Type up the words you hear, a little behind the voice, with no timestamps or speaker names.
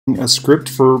A script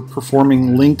for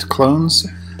performing linked clones.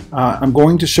 I'm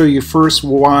going to show you first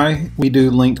why we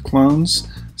do linked clones.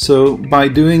 So by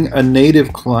doing a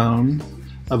native clone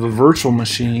of a virtual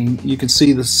machine, you can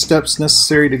see the steps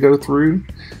necessary to go through.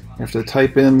 You have to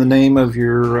type in the name of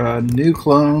your new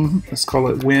clone. Let's call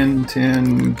it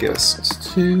Win10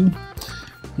 Guest 2.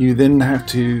 You then have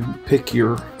to pick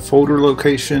your folder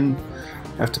location,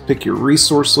 have to pick your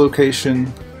resource location.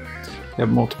 You have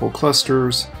multiple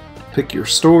clusters. Pick your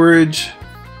storage,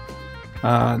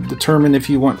 determine if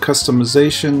you want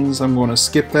customizations. I'm going to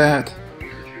skip that,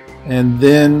 and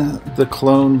then the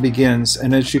clone begins.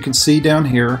 And as you can see down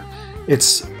here,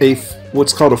 it's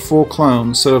what's called a full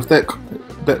clone. So if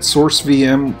that source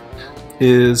VM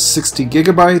is 60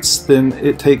 gigabytes, then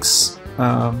it takes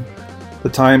the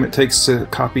time it takes to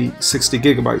copy 60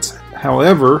 gigabytes.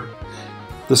 However,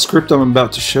 the script I'm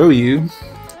about to show you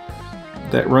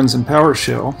that runs in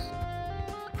PowerShell,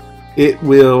 it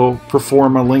will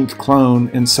perform a linked clone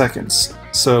in seconds.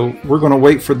 So we're going to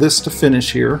wait for this to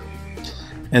finish here,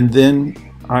 and then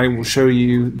I will show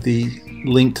you the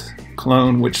linked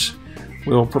clone, which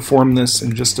will perform this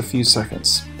in just a few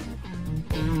seconds.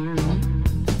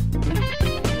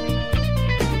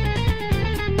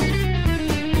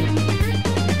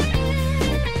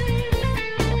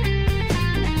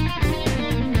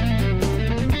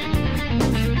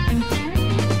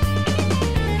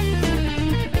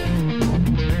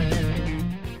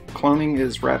 Cloning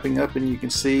is wrapping up, and you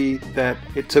can see that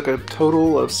it took a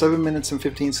total of 7 minutes and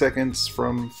 15 seconds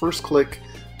from first click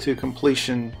to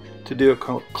completion to do a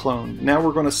clone. Now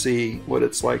we're going to see what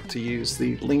it's like to use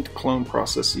the linked clone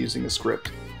process using a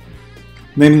script.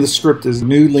 The name of the script is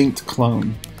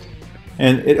NewLinkedClone,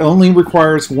 and it only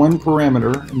requires one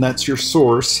parameter, and that's your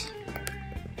source.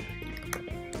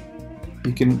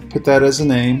 You can put that as a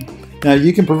name. Now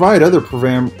you can provide other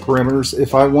parameters.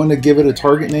 If I want to give it a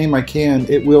target name, I can.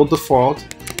 It will default.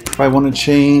 If I want to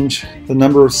change the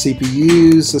number of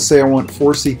CPUs, let's say I want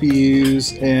 4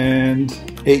 CPUs and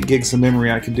 8 gigs of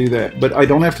memory, I can do that. But I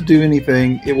don't have to do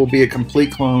anything. It will be a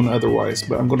complete clone otherwise.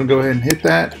 But I'm going to go ahead and hit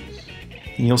that,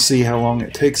 and you'll see how long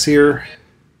it takes here.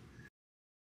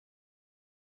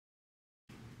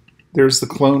 There's the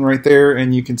clone right there,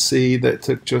 and you can see that it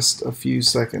took just a few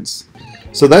seconds.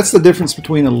 So that's the difference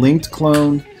between a linked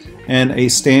clone and a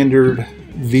standard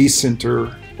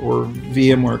vCenter or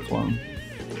VMware clone.